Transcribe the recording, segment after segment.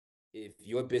if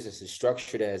your business is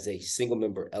structured as a single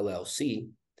member LLC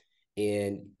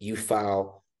and you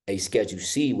file a Schedule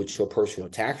C with your personal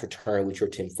tax return with your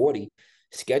 1040,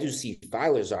 Schedule C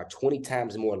filers are 20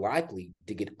 times more likely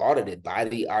to get audited by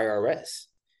the IRS,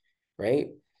 right?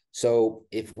 So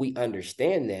if we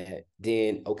understand that,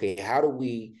 then okay, how do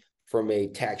we, from a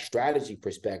tax strategy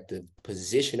perspective,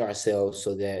 position ourselves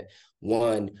so that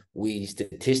one, we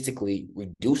statistically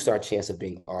reduce our chance of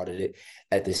being audited.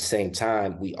 At the same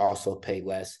time, we also pay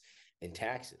less in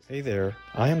taxes. Hey there,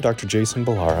 I am Dr. Jason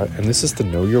Ballara, and this is the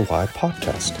Know Your Why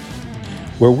podcast,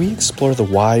 where we explore the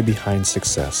why behind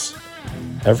success.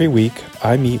 Every week,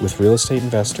 I meet with real estate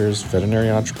investors,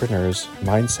 veterinary entrepreneurs,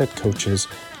 mindset coaches,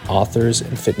 authors,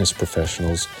 and fitness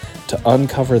professionals to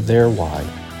uncover their why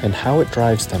and how it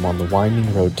drives them on the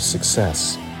winding road to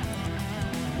success.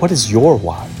 What is your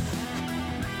why?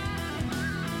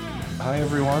 Hi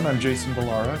everyone, I'm Jason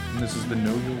Ballara, and this is the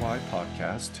Know Your Why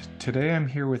podcast. Today I'm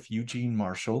here with Eugene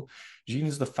Marshall. Eugene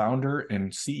is the founder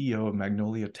and CEO of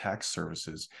Magnolia Tax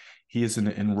Services. He is an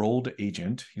enrolled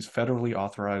agent. He's federally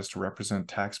authorized to represent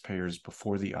taxpayers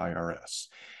before the IRS.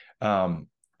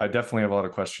 I definitely have a lot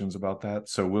of questions about that,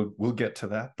 so we'll get to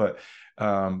that. But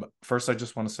first, I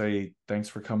just want to say thanks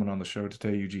for coming on the show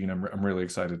today, Eugene. I'm really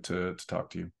excited to talk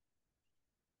to you.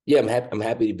 Yeah, I'm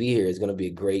happy to be here. It's going to be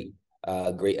a great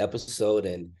episode,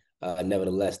 and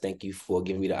nevertheless, thank you for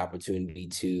giving me the opportunity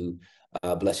to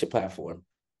bless your platform.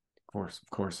 Of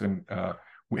course, and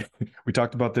we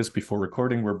talked about this before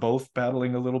recording. We're both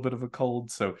battling a little bit of a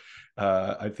cold, so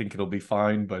I think it'll be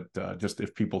fine. But just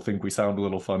if people think we sound a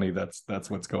little funny, that's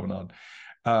what's going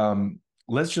on.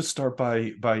 Let's just start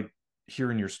by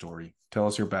hearing your story. Tell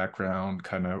us your background,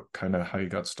 kind of how you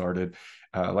got started.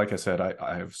 Like I said,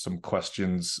 I have some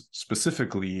questions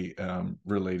specifically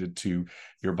related to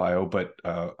your bio, but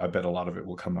I bet a lot of it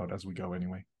will come out as we go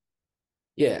anyway.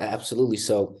 Yeah, absolutely.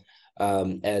 So,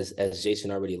 as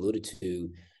Jason already alluded to,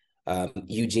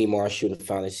 Eugene Marshall, the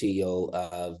founder and CEO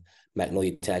of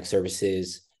Magnolia Tax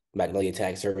Services. Magnolia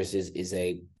Tax Services is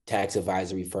a tax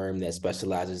advisory firm that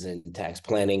specializes in tax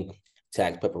planning,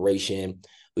 tax preparation.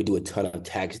 We do a ton of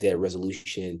tax debt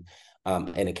resolution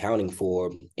and accounting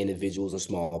for individuals and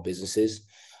small businesses.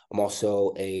 I'm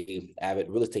also a avid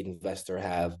real estate investor. I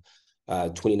have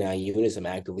 29 units. I'm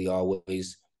actively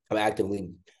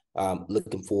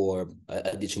looking for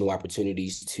additional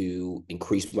opportunities to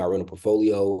increase my rental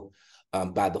portfolio.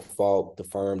 By default, the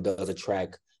firm does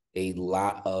attract a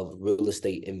lot of real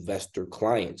estate investor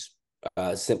clients,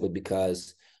 simply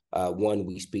because one,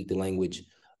 we speak the language.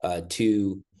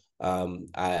 Two,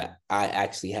 I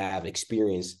actually have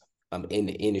experience in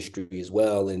the industry as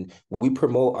well, and we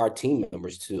promote our team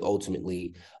members to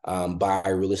ultimately buy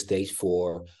real estate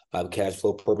for cash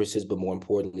flow purposes, but more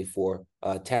importantly for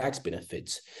tax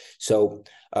benefits. So,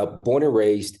 born and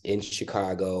raised in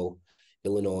Chicago,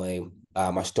 Illinois,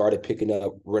 I started picking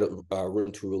up rental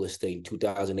real estate in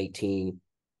 2018.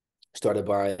 Started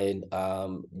buying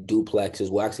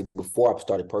duplexes. Well, actually, before I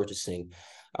started purchasing,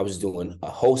 I was doing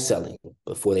wholesaling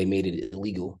before they made it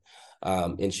illegal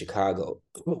in Chicago.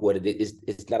 What it is,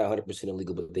 it's not 100%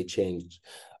 illegal, but they changed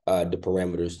the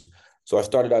parameters. So I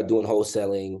started out doing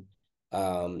wholesaling,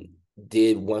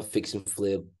 did one fix and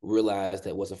flip, realized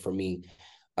that wasn't for me.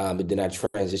 But then I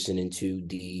transitioned into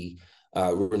the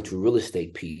rental real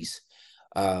estate piece.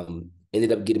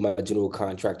 Ended up getting my general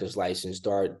contractor's license,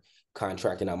 start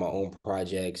contracting out my own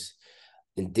projects.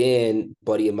 And then a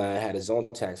buddy of mine had his own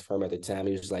tax firm at the time.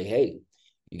 He was like, hey,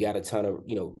 you got a ton of,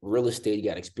 real estate, you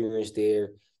got experience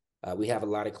there. We have a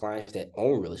lot of clients that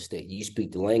own real estate. You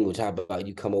speak the language. How about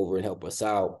you come over and help us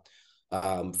out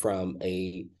from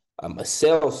a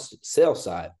sales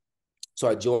side? So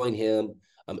I joined him,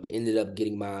 ended up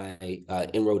getting my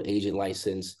enrolled agent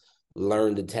license,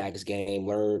 learned the tax game,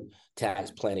 learned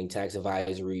tax planning, tax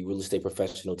advisory, real estate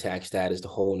professional, tax status, the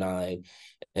whole nine.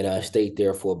 And I stayed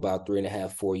there for about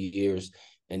 3.5, 4 years.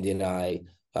 And then I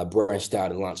branched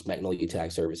out and launched Magnolia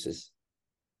Tax Services.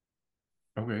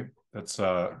 Okay, that's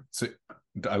I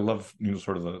love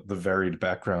sort of the varied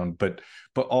background, but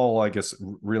all, I guess,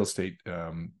 real estate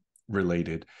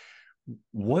related.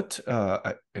 What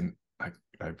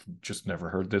I've just never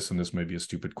heard this, and this may be a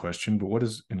stupid question, but what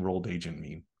does enrolled agent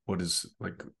mean? What does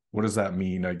that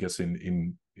mean, I guess,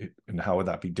 in how would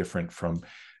that be different from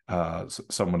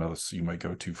someone else you might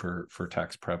go to for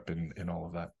tax prep and all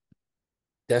of that?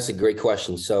 That's a great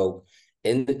question. So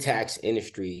in the tax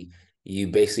industry, you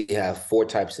basically have four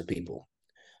types of people.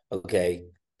 Okay.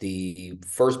 The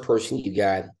first person you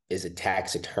got is a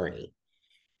tax attorney.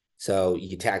 So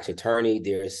your tax attorney,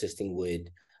 they're assisting with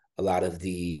a lot of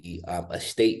the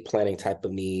estate planning type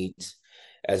of needs,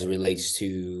 as it relates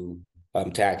to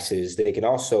taxes. They can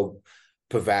also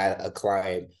provide a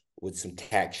client with some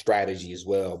tax strategy as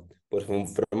well. But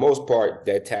for the most part,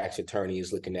 that tax attorney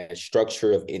is looking at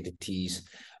structure of entities,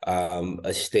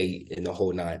 estate, and the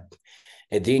whole nine.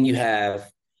 And then you have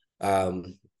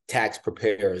tax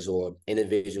preparers or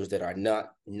individuals that are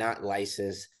not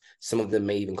licensed. Some of them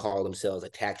may even call themselves a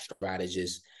tax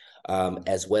strategist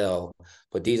as well.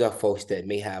 But these are folks that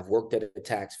may have worked at a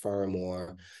tax firm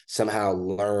or somehow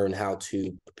learn how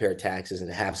to prepare taxes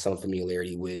and have some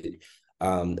familiarity with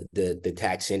the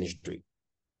tax industry.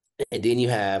 And then you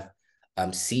have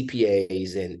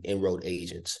CPAs and enrolled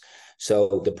agents.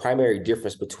 So the primary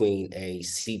difference between a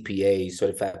CPA,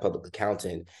 certified public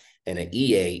accountant, and an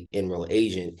EA, enrolled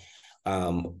agent,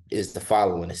 is the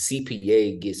following. A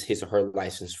CPA gets his or her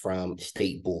license from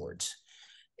state boards.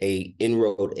 A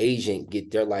enrolled agent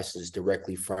get their license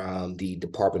directly from the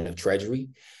Department of Treasury,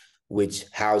 which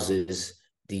houses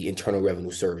the Internal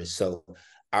Revenue Service. So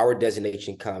our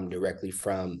designation come directly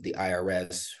from the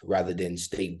IRS rather than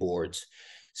state boards.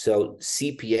 So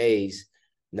CPAs,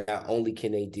 not only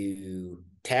can they do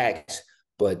tax,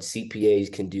 but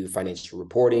CPAs can do financial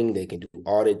reporting, they can do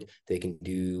audit, they can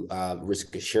do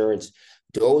risk assurance.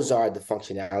 Those are the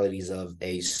functionalities of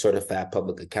a certified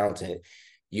public accountant.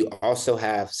 You also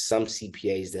have some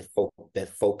CPAs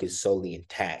that focus solely in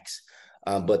tax.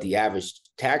 But the average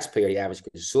taxpayer, the average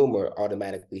consumer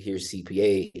automatically hears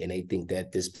CPA and they think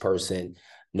that this person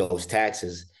knows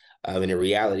taxes. And the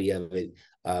reality of it,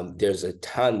 there's a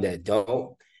ton that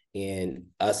don't. And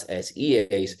us as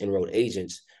EAs, enrolled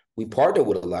agents, we partner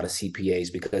with a lot of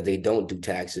CPAs because they don't do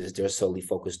taxes. They're solely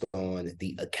focused on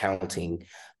the accounting,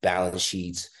 balance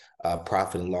sheets,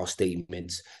 profit and loss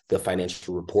statements, the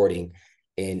financial reporting.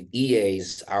 And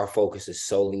EAs, our focus is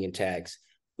solely in tax.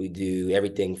 We do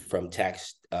everything from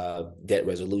tax debt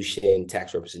resolution,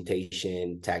 tax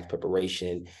representation, tax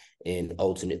preparation, and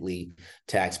ultimately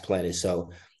tax planning.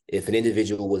 So if an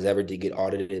individual was ever to get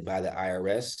audited by the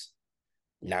IRS,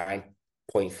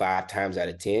 9.5 times out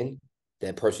of 10,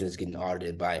 that person is getting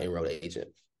audited by an enrolled agent.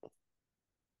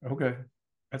 Okay.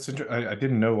 That's interesting. I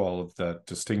didn't know all of the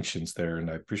distinctions there,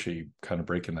 and I appreciate you kind of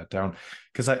breaking that down.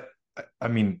 Because I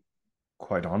mean,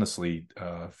 quite honestly,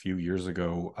 a few years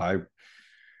ago, it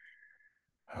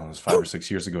was 5 or 6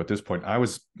 years ago at this point,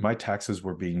 my taxes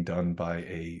were being done by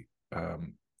a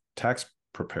tax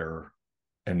preparer,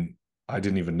 and I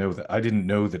didn't even know that. I didn't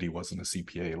know that he wasn't a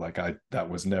CPA. Like that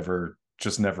was never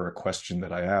a question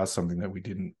that I asked, something that we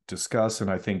didn't discuss.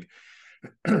 And I think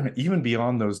even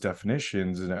beyond those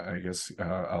definitions, and I guess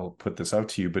I'll put this out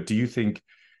to you, but do you think,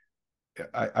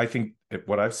 I think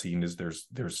what I've seen is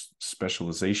there's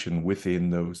specialization within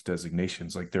those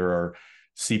designations. Like there are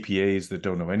CPAs that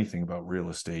don't know anything about real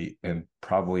estate and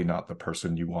probably not the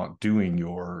person you want doing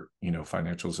your,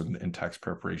 financials and tax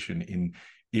preparation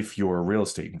if you're a real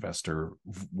estate investor,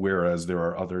 whereas there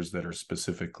are others that are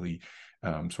specifically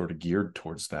sort of geared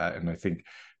towards that. And I think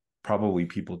probably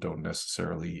people don't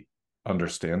necessarily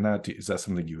understand that. Is that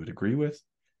something you would agree with?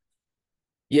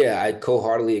 Yeah, I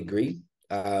wholeheartedly agree.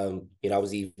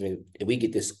 We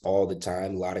get this all the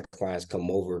time. A lot of clients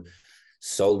come over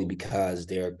solely because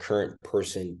their current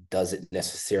person doesn't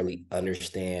necessarily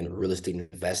understand real estate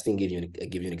investing. Give you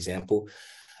an example.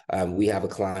 We have a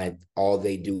client, all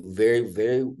they do, very,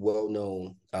 very well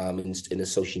known in the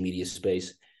social media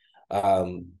space.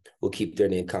 We'll keep their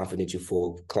name confidential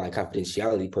for client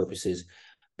confidentiality purposes,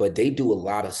 but they do a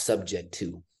lot of subject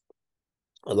to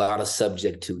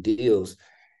deals.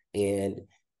 And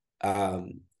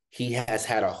he has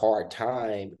had a hard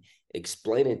time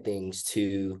explaining things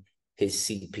to his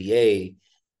CPA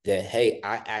that, hey,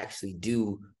 I actually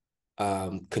do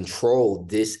control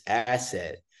this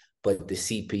asset, but the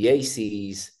CPA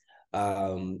sees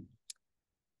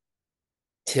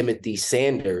Timothy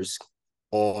Sanders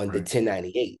on the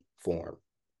 1098 form,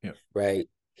 right?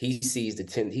 He sees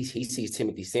he sees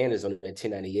Timothy Sanders on the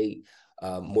 1098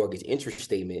 mortgage interest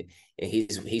statement, and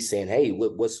he's saying, hey,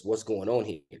 what's going on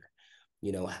here?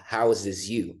 How is this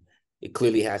you? It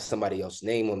clearly has somebody else's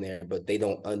name on there, but they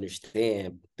don't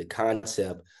understand the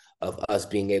concept of us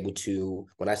being able to,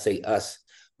 when I say us,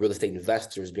 real estate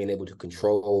investors being able to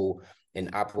control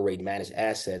and operate managed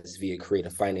assets via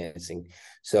creative financing.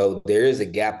 So there is a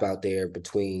gap out there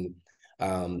between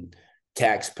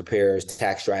tax preparers,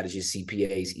 tax strategists,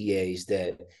 CPAs, EAs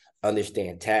that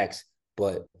understand tax,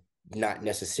 but not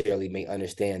necessarily may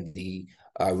understand the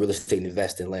real estate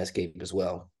investing landscape as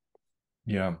well.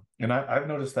 Yeah, and I've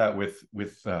noticed that with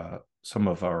some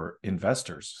of our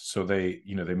investors. So they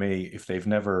may, if they've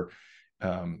never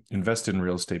invested in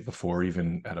real estate before,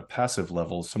 even at a passive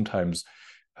level, sometimes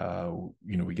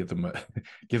we give them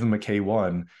give them a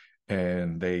K-1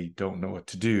 and they don't know what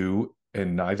to do,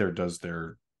 and neither does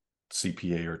their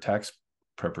CPA or tax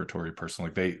preparatory person.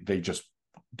 Like they just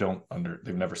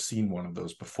they've never seen one of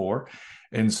those before.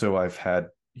 And so I've had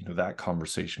that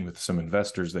conversation with some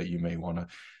investors that you may want to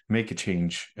make a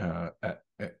change at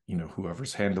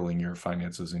whoever's handling your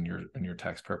finances and your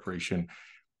tax preparation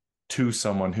to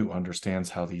someone who understands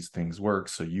how these things work,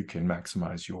 so you can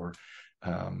maximize your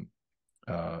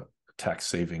tax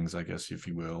savings, I guess, if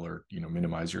you will, or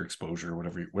minimize your exposure,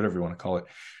 whatever you want to call it.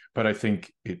 But I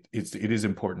think it is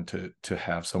important to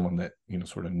have someone that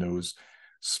sort of knows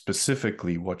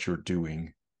specifically what you're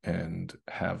doing, and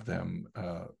have them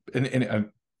and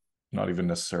not even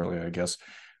necessarily, I guess,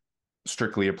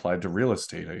 strictly applied to real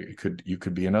estate. You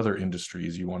could be in other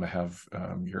industries. You want to have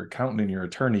your accountant and your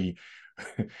attorney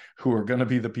who are going to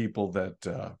be the people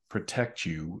that protect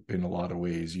you in a lot of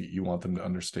ways. You want them to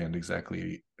understand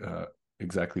exactly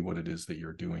what it is that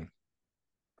you're doing.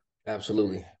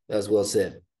 Absolutely, that's well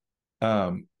said.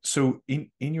 So in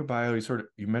your bio,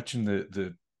 you mentioned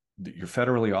the you're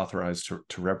federally authorized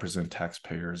to represent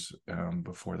taxpayers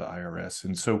before the IRS,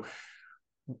 and so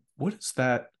what is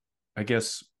that? I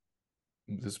guess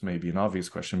this may be an obvious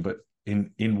question, but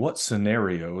in what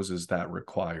scenarios is that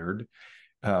required?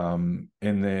 And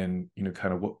then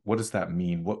kind of what does that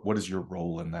mean? What is your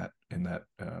role in that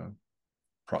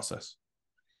process?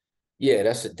 Yeah,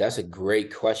 that's a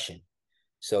great question.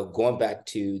 So going back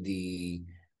to the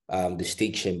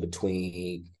distinction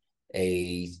between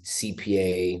a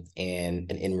CPA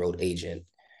and an enrolled agent.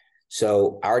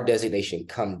 So our designation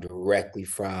comes directly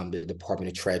from the Department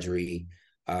of Treasury,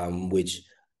 which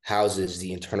houses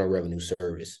the Internal Revenue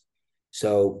Service.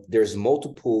 So there's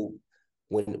multiple,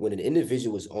 when an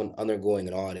individual is undergoing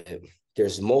an audit,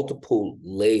 there's multiple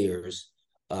layers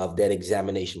of that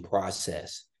examination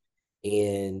process.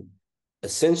 And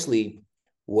essentially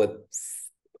what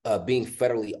being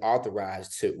federally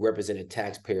authorized to represent a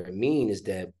taxpayer mean is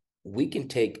that we can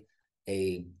take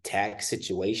a tax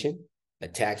situation, a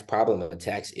tax problem, a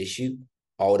tax issue,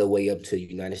 all the way up to the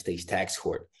United States Tax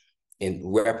Court and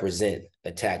represent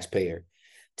a taxpayer.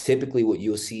 Typically, what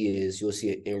you'll see an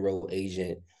enrolled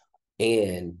agent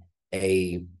and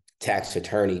a tax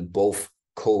attorney both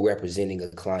co-representing a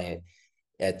client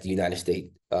at the United States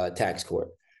Tax Court.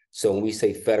 So when we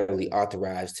say federally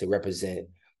authorized to represent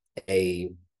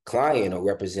a client or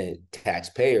represent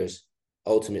taxpayers,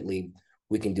 ultimately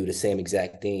we can do the same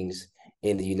exact things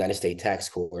in the United States Tax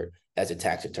Court as a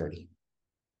tax attorney.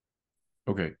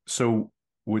 Okay, so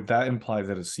would that imply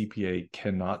that a CPA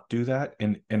cannot do that?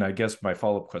 And I guess my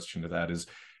follow-up question to that is,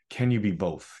 can you be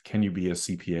both? Can you be a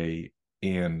CPA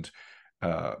and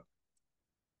I'm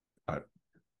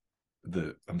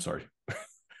sorry,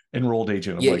 enrolled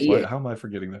agent? I'm Yeah. how am I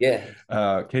forgetting that?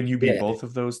 Yeah. Can you be Yeah. both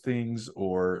of those things,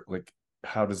 or like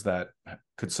how does that?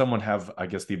 Could someone have, I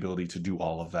guess, the ability to do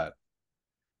all of that?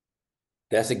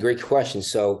 That's a great question.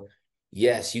 So,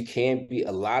 yes, you can be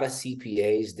a lot of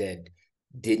CPAs that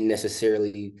didn't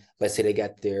necessarily, let's say they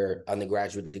got their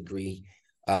undergraduate degree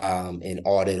in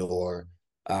audit or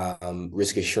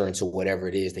risk assurance or whatever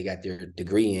it is they got their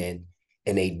degree in,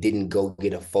 and they didn't go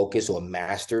get a focus or a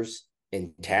master's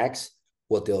in tax.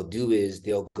 What they'll do is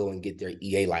they'll go and get their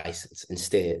EA license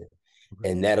instead.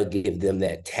 And that'll give them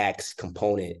that tax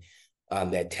component,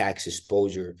 that tax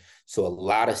exposure. So a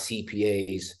lot of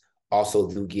CPAs also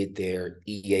do get their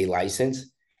EA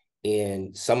license,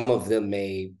 and some of them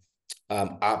may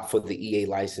opt for the EA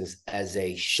license as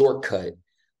a shortcut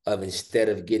of instead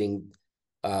of becoming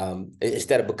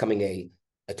a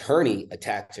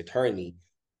tax attorney,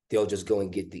 they'll just go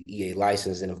and get the EA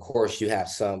license. And of course, you have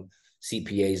some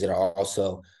CPAs that are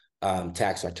also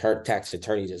tax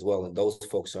attorneys as well, and those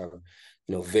folks are,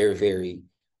 very, very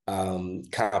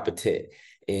competent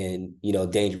and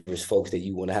dangerous folks that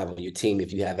you want to have on your team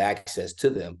if you have access to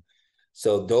them.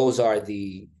 So those are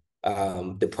the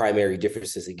primary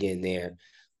differences again there.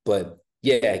 But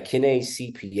yeah, can a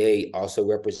CPA also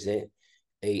represent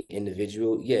a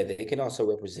individual? Yeah, they can also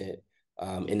represent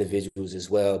individuals as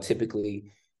well.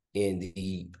 Typically in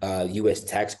the U.S.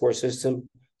 tax court system,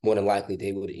 more than likely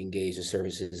they would engage the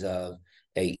services of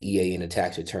a EA and a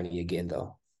tax attorney again,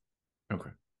 though. Okay.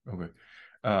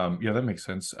 Yeah, that makes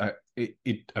sense. I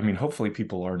mean, hopefully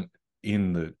people aren't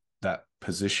in that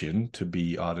position to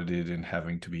be audited and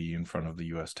having to be in front of the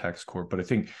U.S. tax court, but I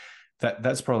think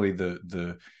that's probably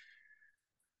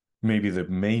maybe the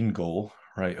main goal,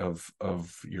 right, of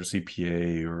your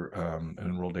CPA or an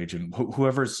enrolled agent,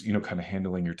 whoever's kind of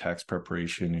handling your tax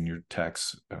preparation and your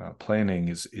tax planning,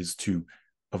 is to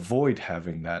avoid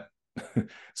having that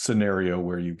scenario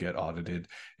where you get audited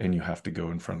and you have to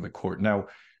go in front of the court. Now,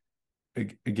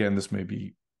 again, this may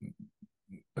be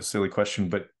a silly question,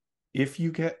 but if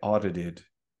you get audited,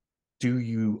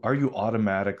 are you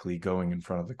automatically going in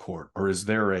front of the court, or is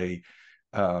there a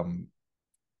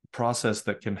process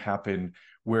that can happen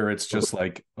where it's just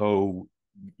like, oh,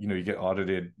 you get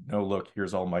audited, no, look,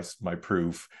 here's all my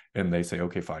proof, and they say,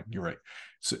 okay, fine, you're right.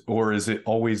 So, or is it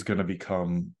always going to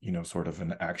become sort of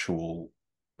an actual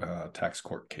tax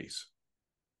court case?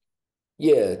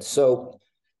 Yeah. So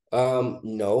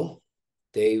no,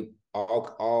 they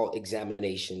all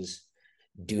examinations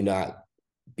do not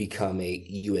become a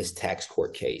U.S. tax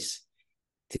court case.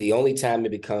 The only time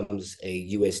it becomes a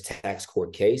U.S. tax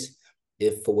court case,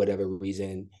 if for whatever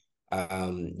reason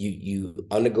you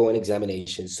undergo an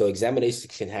examination. So examinations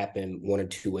can happen one or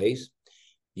two ways.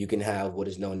 You can have what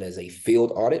is known as a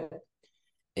field audit.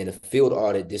 In a field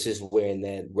audit, this is when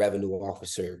that revenue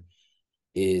officer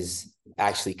is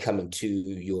actually coming to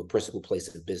your principal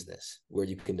place of business where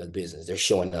you conduct business. They're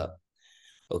showing up.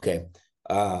 Okay.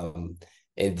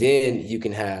 And then you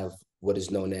can have what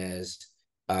is known as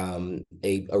a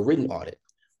written audit,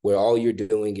 where all you're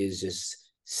doing is just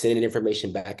sending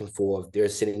information back and forth. They're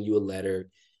sending you a letter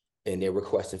and they're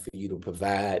requesting for you to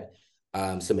provide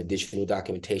some additional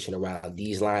documentation around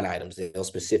these line items. They'll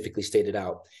specifically state it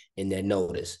out in their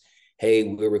notice. Hey,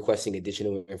 we're requesting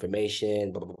additional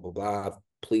information, blah, blah, blah, blah.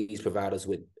 Please provide us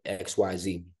with X, Y,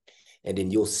 Z. And then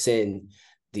you'll send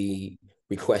the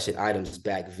requested items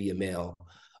back via mail.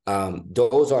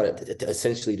 Those are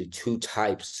essentially the two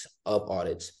types of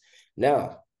audits.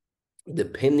 Now,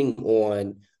 depending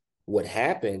on what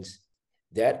happens,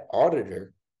 that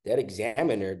auditor, that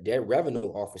examiner, that revenue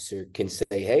officer can say,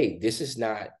 hey, this is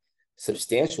not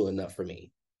substantial enough for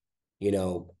me.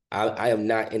 I am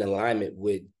not in alignment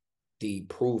with the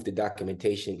proof, the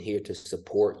documentation here to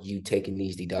support you taking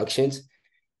these deductions.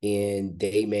 And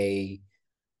they may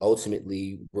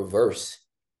ultimately reverse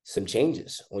some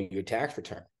changes on your tax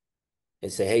return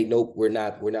and say, hey, nope, we're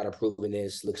not approving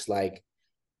this. Looks like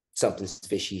something's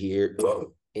fishy here,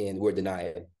 and we're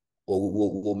denying it. Or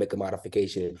we'll make a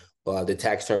modification. The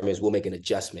tax term is we'll make an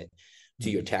adjustment to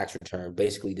your tax return,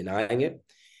 basically denying it.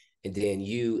 And then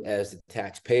you, as the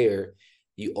taxpayer,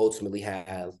 you ultimately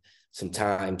have some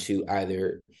time to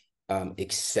either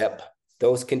accept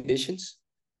those conditions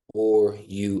or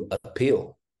you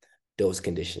appeal those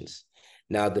conditions.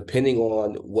 Now, depending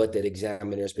on what that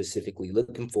examiner is specifically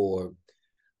looking for,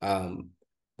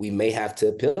 we may have to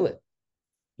appeal it.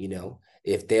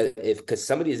 Because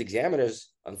some of these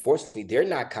examiners, unfortunately, they're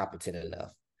not competent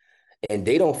enough and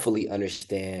they don't fully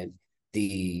understand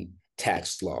the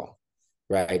tax law,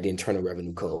 right? The Internal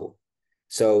Revenue Code.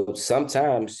 So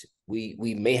sometimes we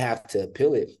may have to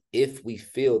appeal it if we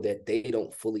feel that they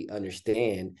don't fully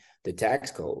understand the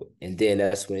tax code. And then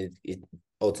that's when it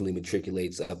ultimately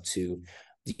matriculates up to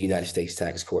the United States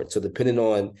Tax Court. So depending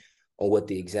on what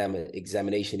the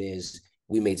examination is,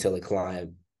 we may tell a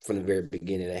client from the very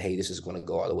beginning that, hey, this is going to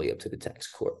go all the way up to the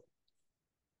tax court.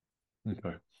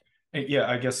 Okay. Yeah,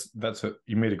 I guess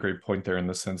you made a great point there in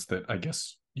the sense that I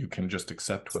guess you can just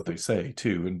accept what they say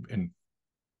too and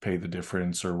pay the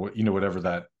difference or whatever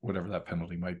that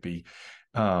penalty might be.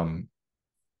 Or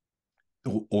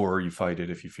you fight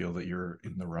it if you feel that you're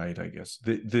in the right, I guess.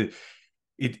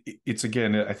 It's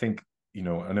again, I think,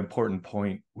 an important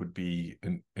point would be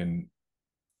in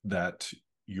that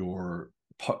your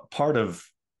part of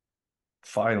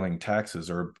filing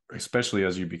taxes, or especially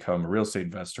as you become a real estate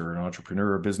investor, an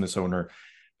entrepreneur, a business owner,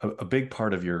 a big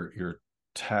part of your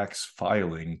tax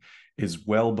filing is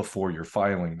well before you're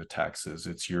filing the taxes.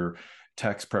 It's your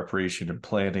tax preparation and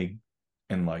planning,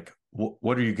 and like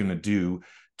what are you going to do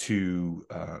to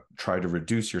try to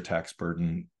reduce your tax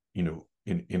burden, in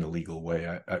a legal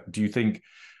way. Do you think,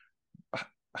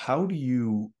 how would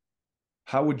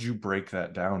you break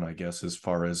that down, I guess, as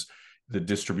far as the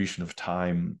distribution of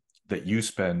time that you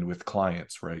spend with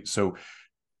clients, right? So,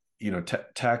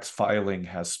 tax filing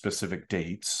has specific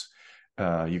dates.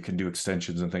 You can do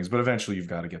extensions and things, but eventually you've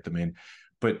got to get them in.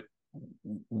 But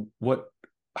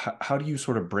how do you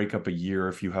sort of break up a year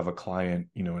if you have a client,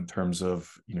 in terms of,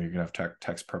 you're going to have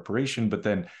tax preparation, but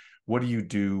then what do you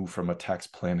do from a tax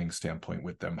planning standpoint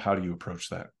with them? How do you approach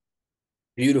that?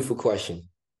 Beautiful question.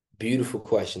 Beautiful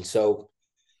question. So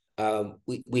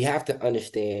we have to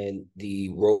understand the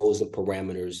roles and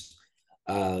parameters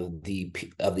of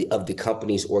the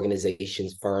companies,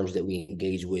 organizations, firms that we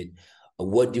engage with.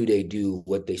 What do they do?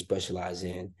 What they specialize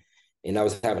in? And I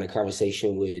was having a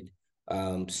conversation with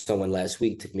someone last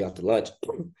week, took me out to lunch,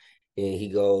 and he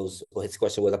goes, well, his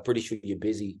question was, I'm pretty sure you're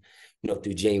busy,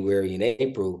 through January and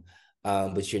April.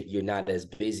 but you're not as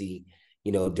busy,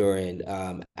 during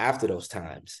after those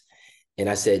times. And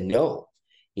I said, no,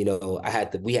 we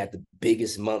had the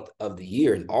biggest month of the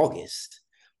year in August.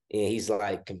 And he's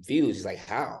like confused. He's like,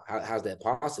 how's that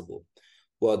possible?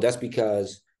 Well, that's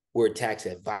because we're a tax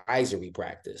advisory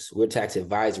practice. We're a tax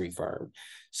advisory firm.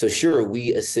 So sure,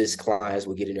 we assist clients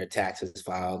with getting their taxes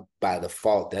filed by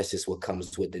default. That's just what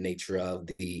comes with the nature of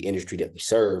the industry that we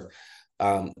serve.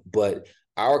 But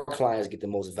our clients get the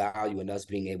most value in us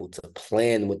being able to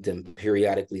plan with them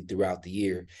periodically throughout the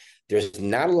year. There's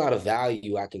not a lot of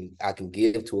value I can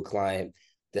give to a client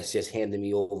that's just handing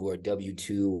me over a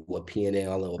W-2 or a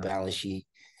P&L or a balance sheet,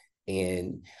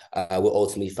 and will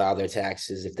ultimately file their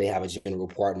taxes if they have a general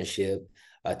partnership.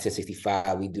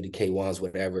 1065, we do the K1s,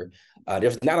 whatever.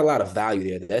 There's not a lot of value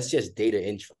there. That's just data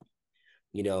entry,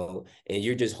 and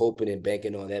you're just hoping and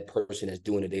banking on that person that's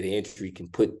doing the data entry can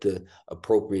put the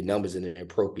appropriate numbers in the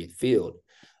appropriate field.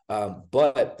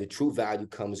 But the true value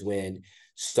comes when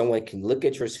someone can look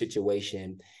at your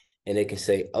situation and they can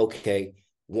say, okay,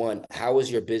 one, how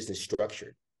is your business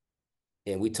structured?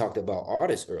 And we talked about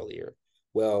audits earlier.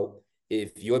 Well,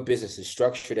 if your business is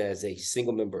structured as a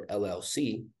single member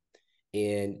LLC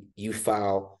and you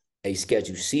file a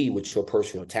Schedule C with your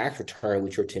personal tax return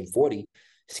with your 1040,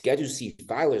 Schedule C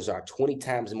filers are 20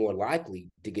 times more likely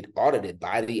to get audited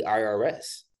by the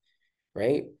IRS,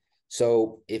 right?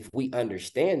 So if we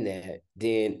understand that,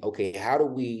 then, okay, how do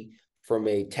we, from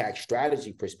a tax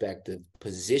strategy perspective,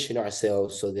 position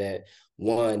ourselves so that,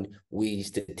 one, we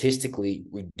statistically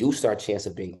reduce our chance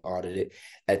of being audited.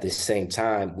 At the same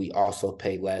time, we also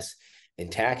pay less in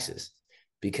taxes,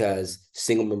 because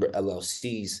single member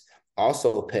LLCs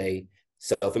also pay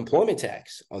self-employment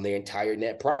tax on their entire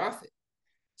net profit.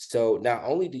 So not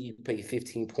only do you pay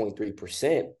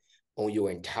 15.3% on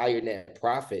your entire net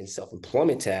profit in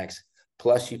self-employment tax,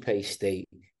 plus you pay state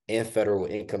and federal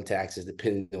income taxes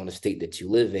depending on the state that you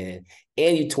live in,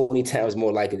 and you're 20 times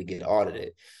more likely to get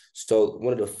audited. So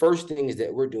one of the first things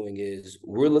that we're doing is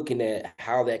we're looking at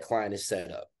how that client is set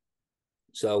up.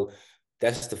 So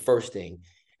that's the first thing.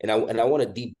 And I want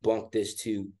to debunk this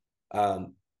too.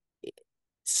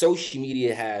 Social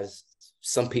media has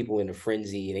some people in a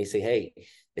frenzy, and they say, hey,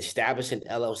 establish an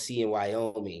LLC in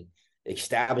Wyoming,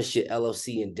 establish your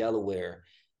LLC in Delaware,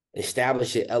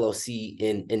 establish your LLC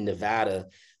in Nevada,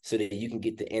 so that you can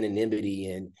get the anonymity,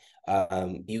 and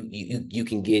you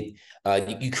can get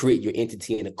you create your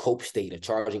entity in a COPE state, a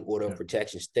charging order of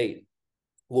protection state.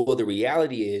 Well, the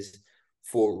reality is,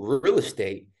 for real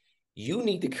estate, you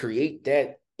need to create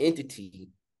that entity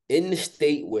in the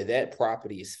state where that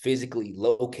property is physically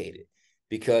located,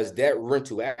 because that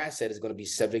rental asset is going to be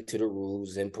subject to the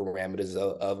rules and parameters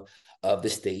of the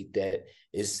state that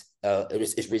is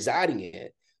residing in.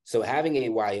 So having a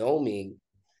Wyoming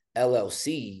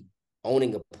LLC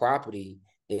owning a property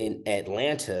in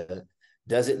Atlanta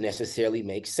doesn't necessarily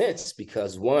make sense,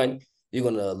 because one, you're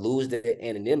going to lose that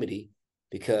anonymity,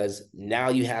 because now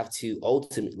you have to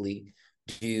ultimately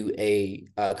do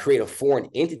create a foreign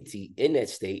entity in that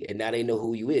state, and now they know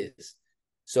who you is.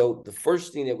 So the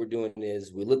first thing that we're doing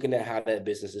is we're looking at how that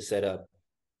business is set up,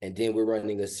 and then we're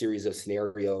running a series of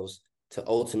scenarios to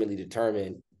ultimately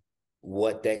determine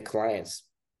what that client's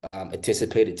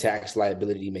anticipated tax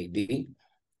liability may be,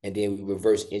 and then we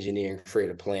reverse engineer and create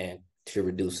a plan to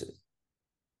reduce it.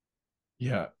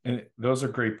 Yeah, and those are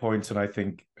great points, and I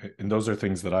think, and those are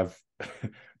things that I've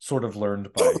sort of learned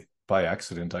by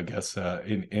accident, I guess.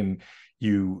 It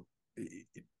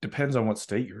depends on what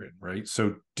state you're in, right?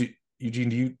 So,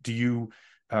 Eugene, do you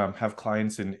have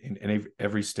clients in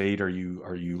every state? Are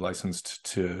you licensed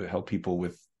to help people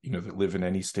with that live in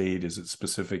any state? Is it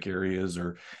specific areas,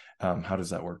 or how does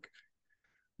that work?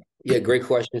 Yeah, great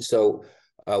question. So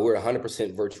we're a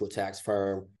 100% virtual tax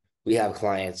firm. We have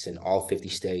clients in all 50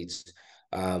 states.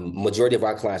 Majority of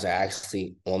our clients are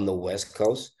actually on the West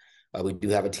Coast. We do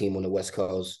have a team on the West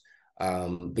Coast.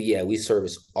 But yeah, we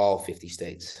service all 50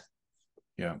 states.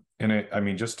 Yeah. And I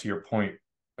mean, just to your point,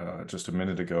 just a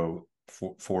minute ago,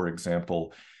 for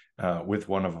example, with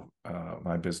one of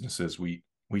my businesses, we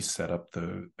set up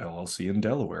the LLC in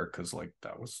Delaware because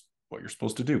that was what you're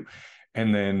supposed to do.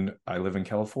 And then I live in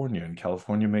California, and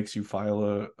California makes you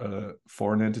file a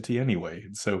foreign entity anyway.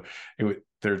 And so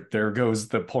there goes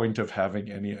the point of having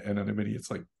any anonymity.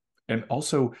 It's like, and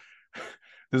also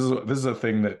this is a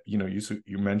thing that,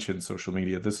 you mentioned social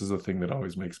media. This is a thing that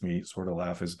always makes me sort of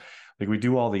laugh, is like, we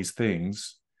do all these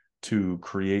things, to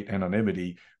create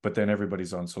anonymity, but then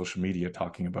everybody's on social media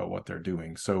talking about what they're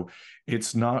doing. So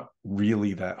it's not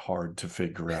really that hard to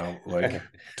figure out, like,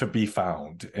 to be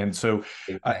found. And so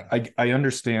I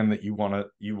understand that you want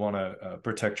to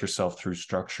protect yourself through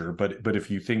structure, but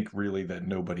if you think really that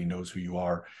nobody knows who you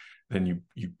are, then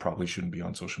you probably shouldn't be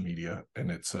on social media. And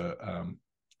it's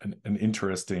an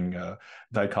interesting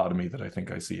dichotomy that I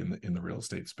think I see in the real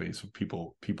estate space, of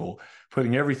people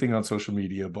putting everything on social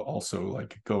media, but also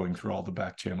like going through all the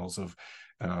back channels of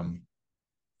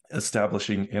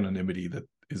establishing anonymity that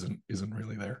isn't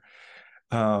really there.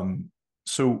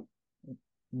 So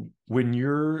when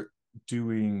you're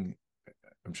doing,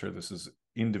 I'm sure this is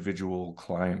individual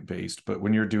client based, but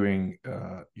when you're doing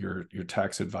your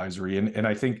tax advisory, and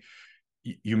I think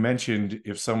you mentioned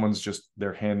if someone's just,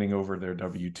 they're handing over their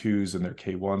W-2s and their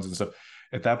K-1s and stuff,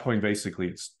 at that point basically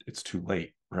it's too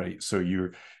late, right? So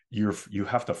you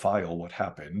have to file what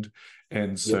happened.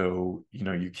 And so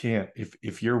you can't,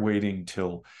 if you're waiting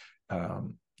till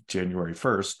January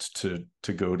 1st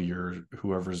to go to your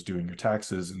whoever's doing your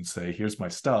taxes and say, here's my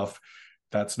stuff,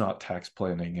 that's not tax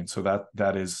planning. And so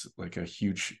that is like a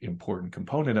huge important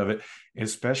component of it,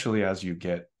 especially as you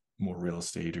get more real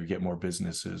estate or get more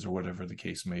businesses or whatever the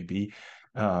case may be.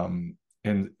 And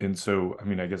so, I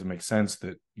mean, I guess it makes sense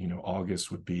that,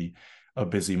 August would be a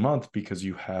busy month because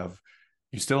you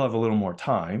still have a little more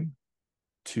time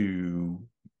to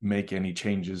make any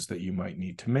changes that you might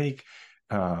need to make.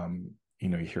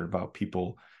 You hear about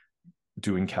people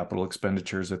doing capital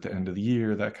expenditures at the end of the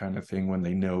year, that kind of thing, when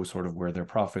they know sort of where their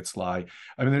profits lie.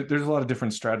 I mean, there's a lot of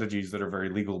different strategies that are very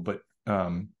legal, but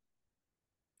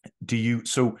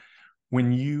so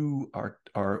when you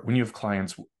when you have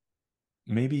clients,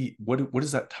 maybe what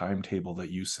is that timetable that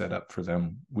you set up for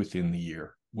them within the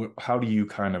year? How do you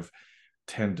kind of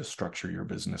tend to structure your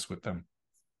business with them?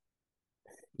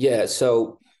 Yeah,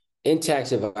 so in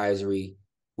tax advisory,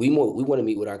 we want to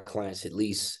meet with our clients at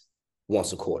least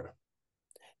once a quarter.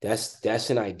 That's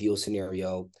an ideal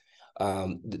scenario.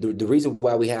 The reason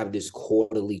why we have this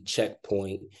quarterly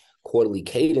checkpoint, quarterly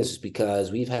cadence, is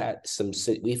because we've had some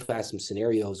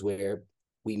scenarios where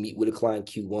we meet with a client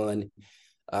Q1,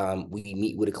 we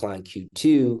meet with a client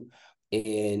Q2,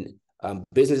 and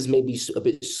business may be a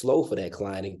bit slow for that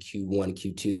client in Q1,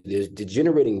 Q2. They're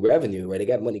generating revenue, right? They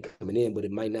got money coming in, but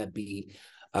it might not be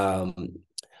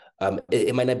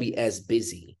it might not be as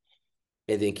busy.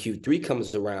 And then Q3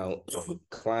 comes around,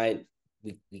 client,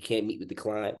 we can't meet with the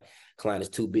client. Client is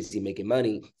too busy making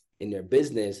money in their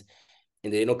business,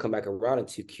 and they don't come back around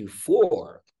until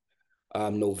Q4,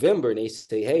 November, and they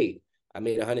say, hey, I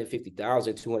made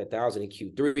 150,000, 200,000 in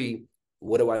Q3.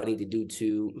 What do I need to do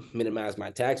to minimize my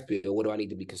tax bill? What do I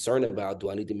need to be concerned about? Do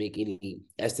I need to make any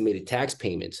estimated tax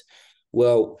payments?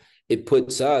 Well, it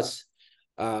puts us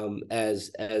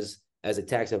as a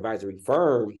tax advisory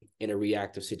firm in a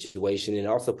reactive situation, and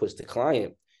also puts the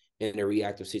client in a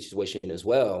reactive situation as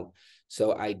well.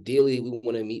 So ideally, we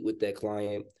want to meet with that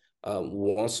client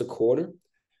once a quarter,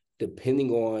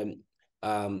 depending on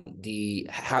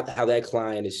how that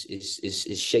client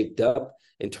is shaped up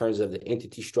in terms of the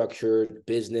entity structure,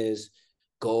 business,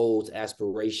 goals,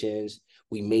 aspirations.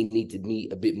 We may need to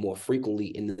meet a bit more frequently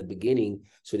in the beginning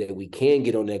so that we can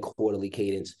get on that quarterly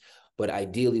cadence. But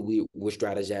ideally, we're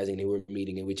strategizing and we're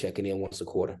meeting and we're checking in once a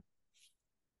quarter.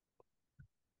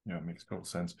 Yeah, it makes total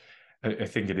sense. I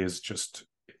think it is just,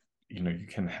 you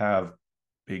can have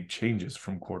big changes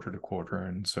from quarter to quarter.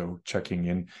 And so checking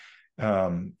in,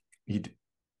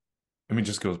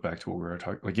 just goes back to what we were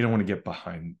talking, like, you don't want to get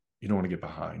behind. You don't want to get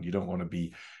behind. You don't want to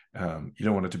be, you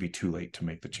don't want it to be too late to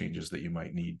make the changes that you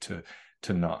might need to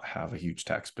not have a huge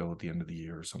tax bill at the end of the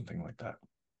year or something like that.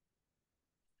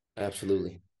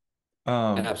 Absolutely.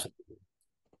 Absolutely.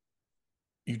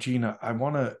 Eugene, I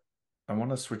want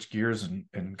to switch gears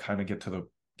and kind of get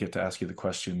to ask you the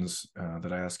questions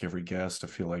that I ask every guest. I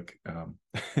feel like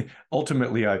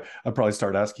ultimately I'll probably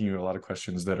start asking you a lot of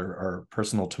questions that are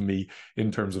personal to me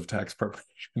in terms of tax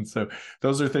preparation. So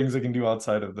those are things I can do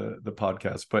outside of the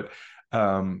podcast. But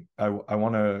I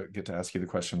want to get to ask you the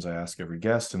questions I ask every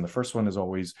guest. And the first one is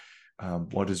always,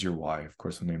 what is your why? Of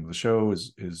course, the name of the show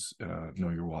is Know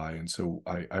Your Why. And so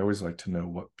I always like to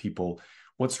know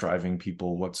what's driving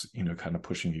people, what's, kind of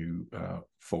pushing you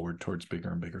forward towards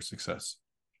bigger and bigger success.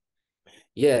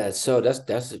 Yeah, so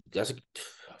that's a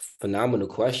phenomenal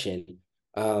question.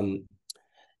 I'll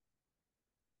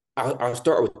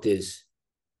start with this.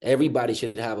 Everybody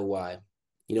should have a why.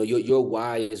 Your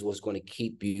why is what's going to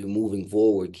keep you moving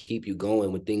forward, keep you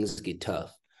going when things get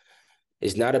tough.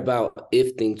 It's not about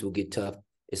if things will get tough.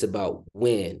 It's about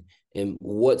when, and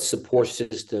what support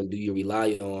system do you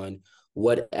rely on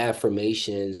what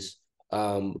affirmations,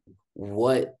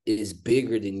 what is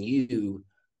bigger than you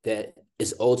that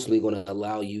is ultimately going to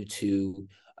allow you to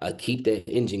keep that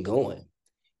engine going.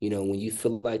 When you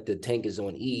feel like the tank is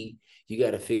on E, you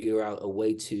got to figure out a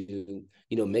way to,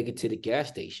 make it to the gas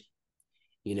station.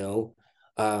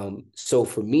 So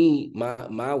for me,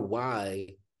 my why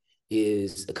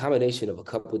is a combination of a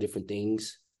couple of different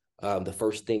things. The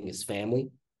first thing is family.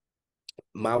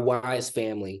 My why is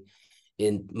family,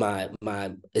 and my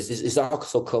it's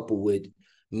also coupled with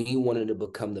me wanting to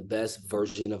become the best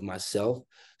version of myself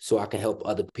so I can help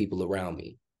other people around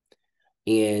me.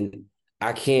 And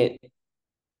I can't,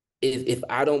 if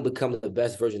I don't become the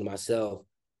best version of myself,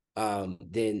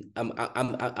 then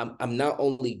I'm not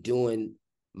only doing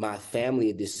my family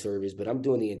a disservice, but I'm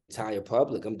doing the entire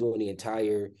public. I'm doing the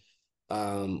entire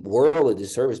world a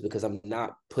disservice because I'm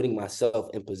not putting myself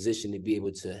in position to be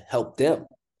able to help them.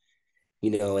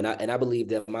 And I believe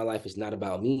that my life is not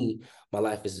about me. My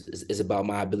life is about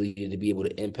my ability to be able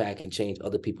to impact and change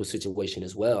other people's situation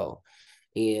as well.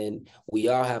 And we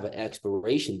all have an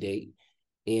expiration date.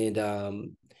 And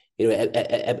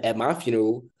at my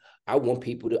funeral, I want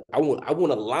people to I want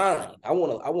a line. I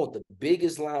want the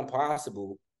biggest line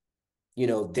possible,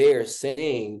 there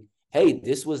saying, hey,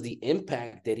 this was the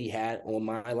impact that he had on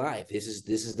my life. This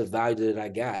is the value that I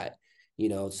got.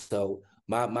 So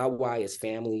my why is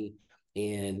family,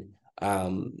 and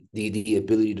the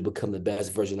ability to become the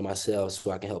best version of myself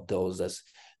so I can help those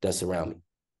that's around me.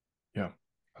 Yeah,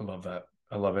 I love that.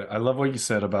 I love it. I love what you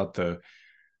said about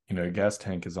gas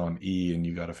tank is on E and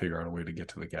you got to figure out a way to get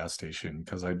to the gas station.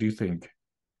 Because I do think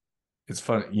it's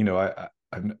fun.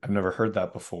 I've never heard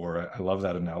that before. I love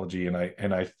that analogy. And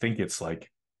I think it's like,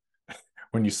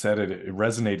 when you said it, it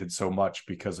resonated so much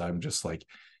because I'm just like,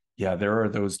 yeah, there are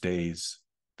those days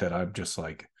that I'm just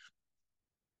like,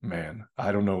 man,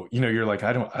 I don't know. You're like,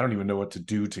 I don't even know what to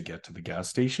do to get to the gas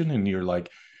station. And you're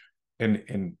like,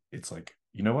 and it's like,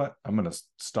 you know what? I'm gonna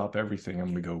stop everything. I'm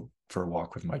gonna go for a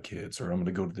walk with my kids, or I'm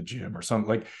gonna go to the gym or something.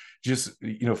 Like, just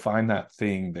find that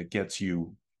thing that gets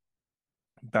you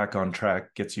back on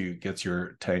track, gets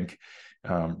your tank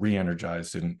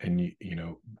re-energized, and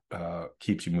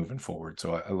keeps you moving forward.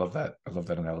 So I love that. I love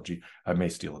that analogy. I may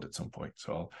steal it at some point,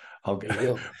 so I'll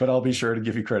but I'll be sure to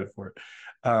give you credit for it.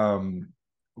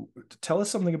 Tell us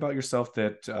something about yourself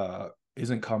that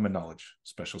isn't common knowledge,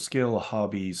 special skill, a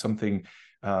hobby, something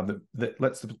that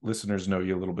lets the listeners know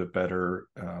you a little bit better.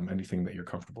 Anything that you're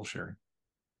comfortable sharing.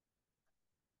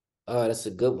 That's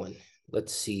a good one.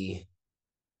 Let's see.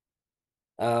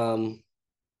 Um,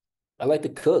 I like to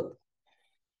cook.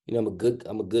 I'm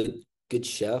a good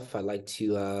chef. I like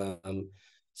to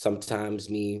sometimes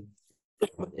me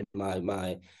and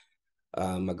my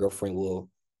girlfriend will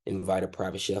invite a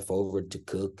private chef over to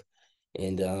cook,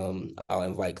 and I'll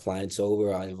invite clients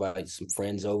over. I'll invite some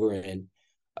friends over, and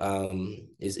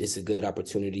it's a good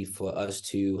opportunity for us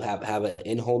to have an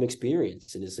in-home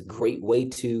experience, and it's a great way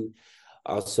to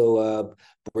also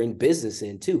bring business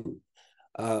in too.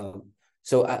 Um,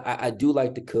 so I do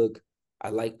like to cook. I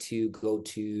like to go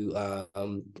to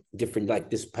different,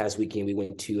 like this past weekend, we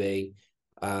went to a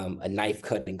knife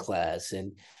cutting class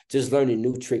and just learning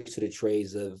new tricks to the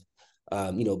trades of,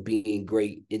 being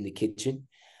great in the kitchen.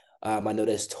 I know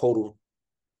that's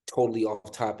totally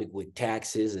off topic with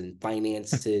taxes and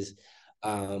finances.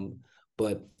 Um,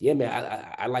 but yeah,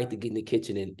 man, I like to get in the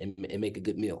kitchen and make a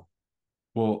good meal.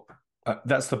 Well,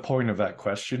 that's the point of that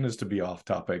question, is to be off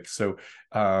topic. So,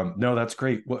 no, that's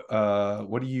great. What's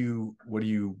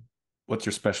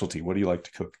your specialty? What do you like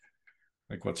to cook?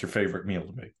 Like, what's your favorite meal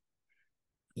to make?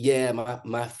 Yeah,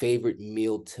 my favorite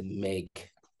meal to make,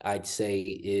 I'd say,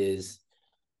 is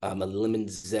a lemon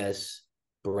zest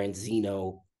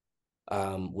branzino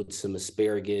with some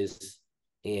asparagus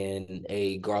and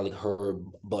a garlic herb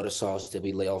butter sauce that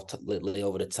we lay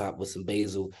over the top with some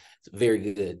basil. It's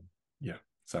very good. Yeah,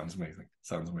 sounds amazing.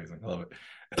 Sounds amazing. I love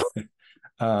it.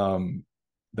 um,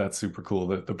 that's super cool.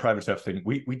 The private chef thing.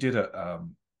 We did I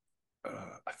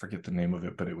forget the name of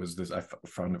it, but it was this. I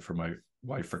found it for my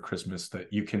wife for Christmas,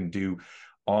 that you can do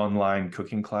online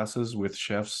cooking classes with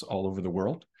chefs all over the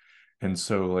world. And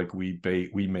so, like, we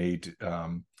made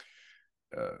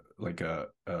like a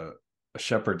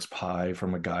shepherd's pie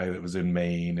from a guy that was in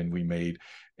Maine, and we made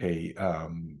a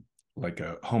like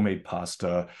a homemade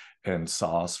pasta and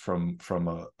sauce from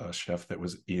a chef that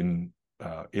was in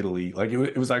Italy. Like,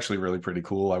 it was actually really pretty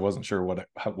cool. I wasn't sure what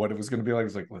it was going to be like. I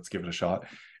was like, let's give it a shot.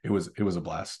 It was a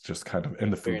blast, just kind of,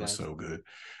 and the food Very was nice. so good.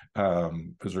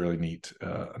 It was really neat,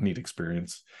 a neat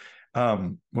experience.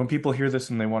 When people hear this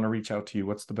and they want to reach out to you,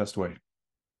 what's the best way?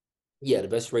 Yeah, the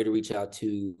best way to reach out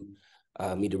to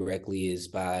me directly is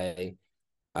by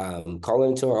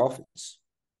calling into our office.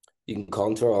 You can call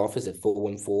into our office at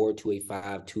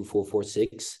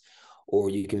 414-285-2446, or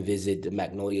you can visit the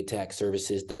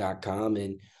magnoliataxservices.com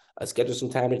and schedule some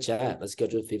time to chat. Let's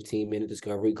schedule a 15-minute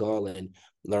discovery call and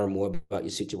learn more about your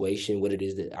situation, what it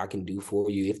is that I can do for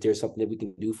you. If there's something that we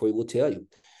can do for you, we'll tell you.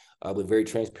 We're very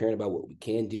transparent about what we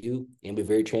can do, and we're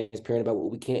very transparent about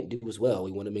what we can't do as well.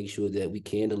 We want to make sure that we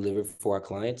can deliver for our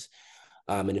clients.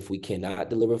 And if we cannot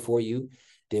deliver for you,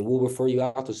 then we'll refer you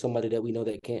out to somebody that we know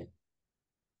that can.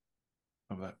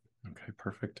 Love that. Okay,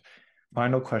 perfect.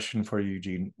 Final question for you,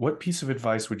 Eugene. What piece of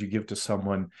advice would you give to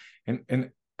someone?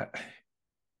 And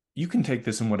you can take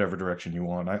this in whatever direction you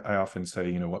want. I often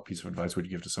say, what piece of advice would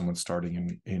you give to someone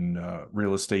starting in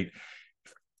real estate?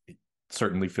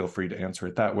 Certainly feel free to answer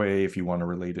it that way. If you want to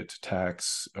relate it to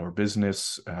tax or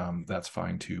business, that's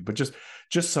fine too. But just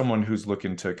someone who's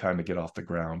looking to kind of get off the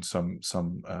ground, some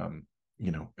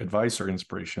advice or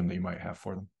inspiration that you might have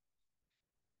for them.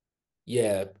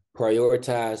 Yeah,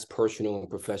 prioritize personal and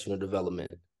professional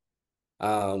development.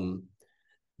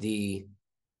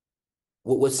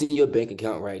 What's in your bank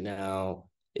account right now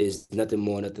is nothing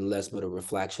more, nothing less but a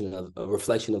reflection of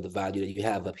the value that you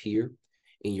have up here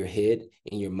in your head,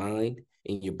 in your mind,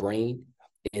 in your brain.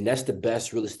 And that's the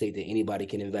best real estate that anybody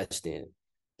can invest in.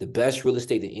 The best real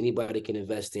estate that anybody can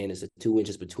invest in is the 2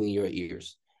 inches between your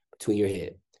ears, between your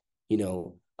head,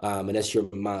 and that's your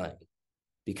mind,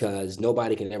 because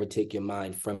nobody can ever take your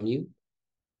mind from you.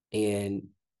 And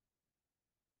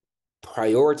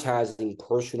prioritizing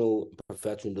personal and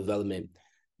professional development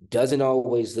doesn't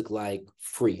always look like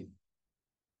free.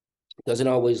 It doesn't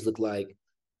always look like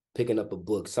picking up a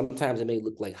book. Sometimes it may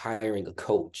look like hiring a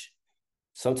coach.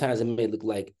 Sometimes it may look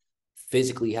like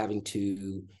physically having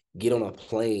to get on a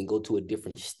plane, go to a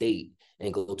different state,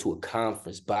 and go to a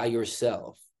conference by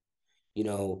yourself.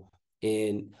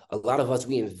 And a lot of us,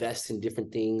 we invest in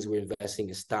different things. We're investing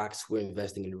in stocks, we're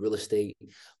investing in real estate,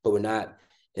 but we're not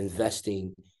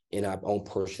investing in our own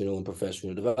personal and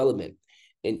professional development.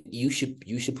 And you should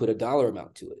put a dollar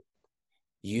amount to it.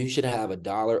 You should have a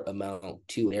dollar amount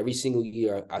to it. Every single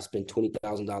year, I spend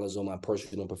 $20,000 on my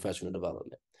personal and professional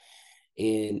development.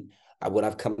 And what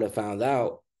I've come to find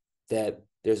out that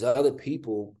there's other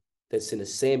people that's in the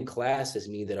same class as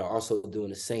me that are also doing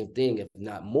the same thing, if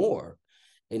not more.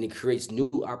 And it creates new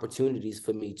opportunities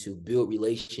for me to build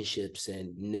relationships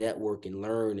and network and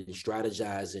learn and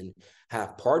strategize and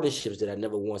have partnerships that I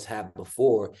never once had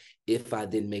before if I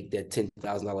didn't make that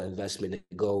 $10,000 investment and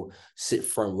go sit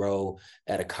front row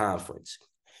at a conference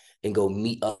and go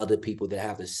meet other people that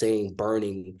have the same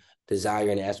burning desire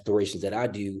and aspirations that I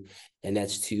do. And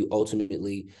that's to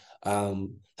ultimately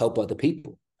help other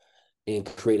people and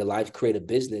create a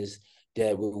business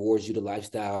that rewards you the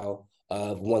lifestyle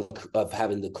of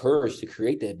having the courage to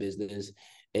create that business,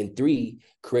 and 3,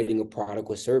 creating a product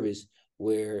or service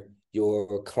where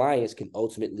your clients can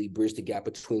ultimately bridge the gap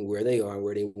between where they are and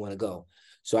where they want to go.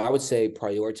 So I would say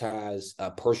prioritize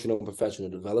personal and professional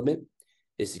development.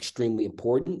 It's extremely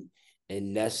important,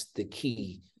 and that's the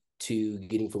key to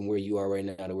getting from where you are right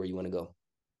now to where you want to go.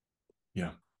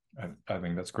 Yeah, I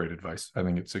think that's great advice. I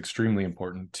think it's extremely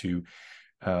important to,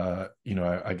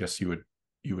 I guess you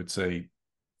would say,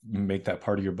 make that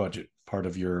part of your budget, part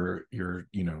of your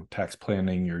tax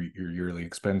planning, your yearly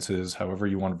expenses, however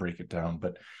you want to break it down.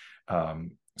 But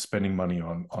spending money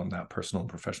on that personal and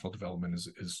professional development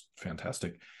is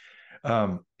fantastic.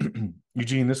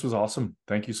 Eugene, this was awesome.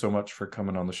 Thank you so much for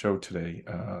coming on the show today.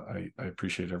 I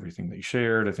appreciate everything that you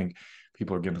shared. I think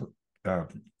people are going to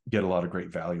get a lot of great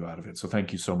value out of it. So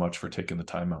thank you so much for taking the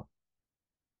time out.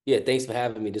 Yeah, thanks for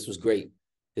having me. This was great.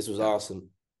 This was awesome.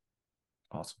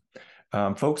 Awesome.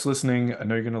 Folks listening, I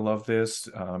know you're going to love this.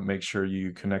 Make sure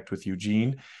you connect with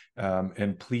Eugene,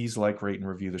 and please like, rate, and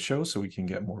review the show so we can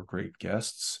get more great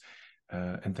guests.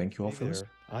 And thank you all for listening.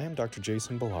 I am Dr.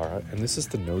 Jason Ballara, and this is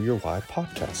the Know Your Why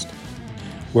podcast,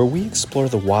 where we explore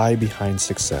the why behind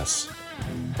success.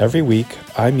 Every week,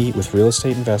 I meet with real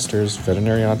estate investors,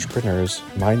 veterinary entrepreneurs,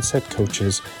 mindset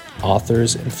coaches,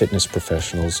 authors, and fitness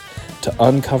professionals to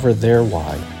uncover their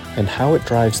why and how it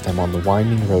drives them on the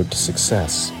winding road to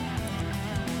success.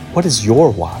 What is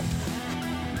your why?